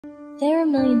There are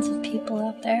millions of people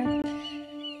out there,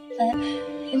 but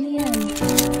in the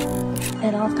end,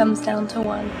 it all comes down to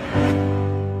one.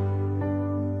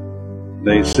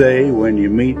 They say when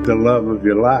you meet the love of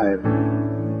your life,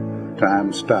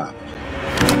 time stops.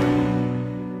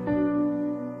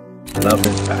 Love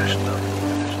is passion.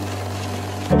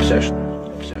 Obsession.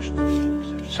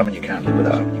 Someone you can't live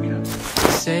without.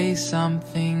 Say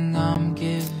something, I'm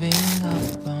giving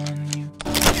up on you.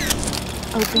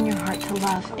 Open your heart to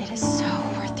love. It is so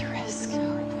worth the risk.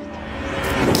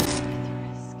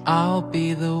 I'll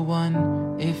be the one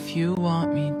if you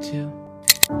want me to.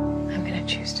 I'm gonna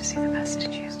choose to see the best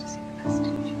in you.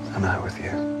 I'm out with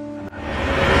you.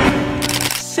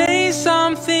 Say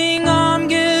something, I'm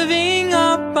giving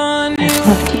up on you. I've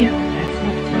loved you.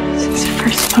 Since the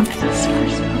first moment.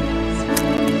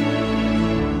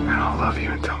 And I'll love you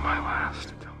until my last.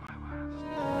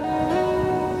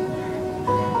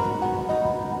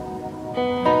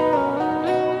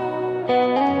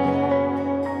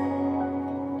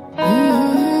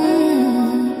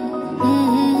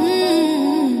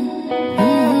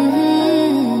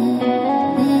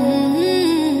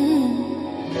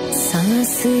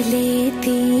 सांस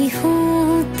लेती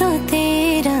हूँ तो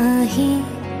तेरा ही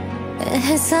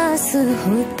एहसास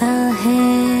होता है,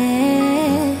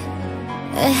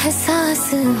 एहसास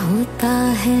होता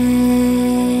है।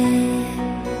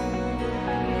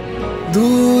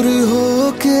 दूर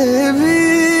होके भी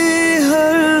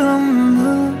हर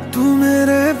लम्हा तू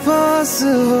मेरे पास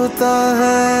होता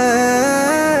है,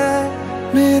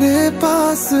 मेरे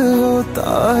पास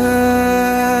होता है।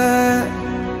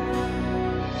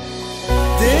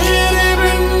 तेरे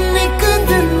बिन एक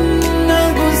दिन न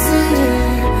गुजरे,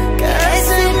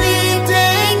 कैसे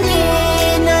बीतेंगे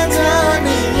न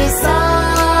जाने ये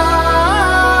साल,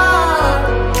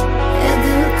 ये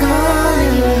दिल का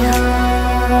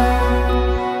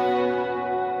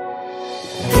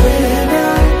तेरे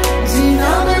नाल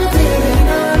जीना मैं तेरे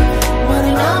नाल,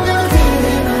 मरना मैं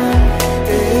तेरे नाल,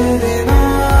 तेरे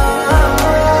नाल,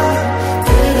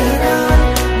 तेरे नाल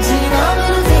जीना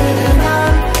मैं तेरे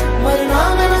नाल, मरना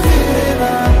मैं तेरे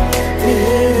नाल,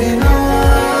 तेरे नाल।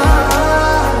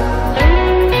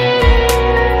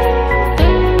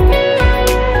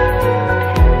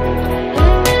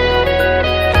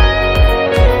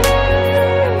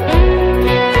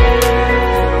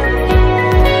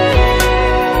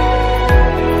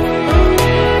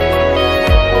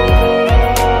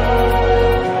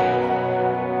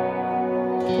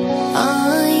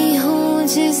 आई हूँ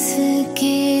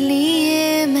जिसके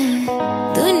लिए मैं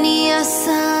दुनिया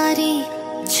सारी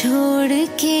छोड़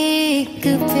के, एक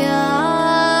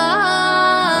प्यार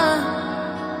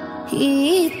ही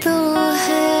तो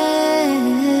है।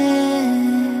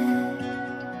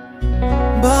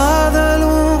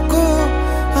 बादलों को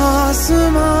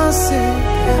आसमां से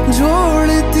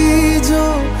जोड़ती जो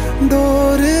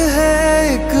डोर है,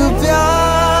 एक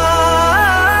प्यार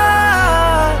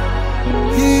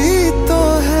ही तो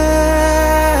है।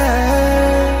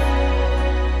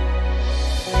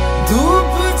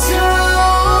 धूप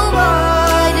छाँव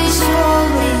बारिशों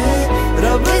में,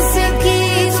 रब से की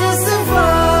जो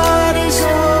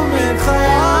सिफारिशों में,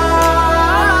 ख्याल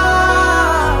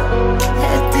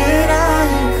है तेरा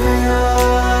ही ख्याल।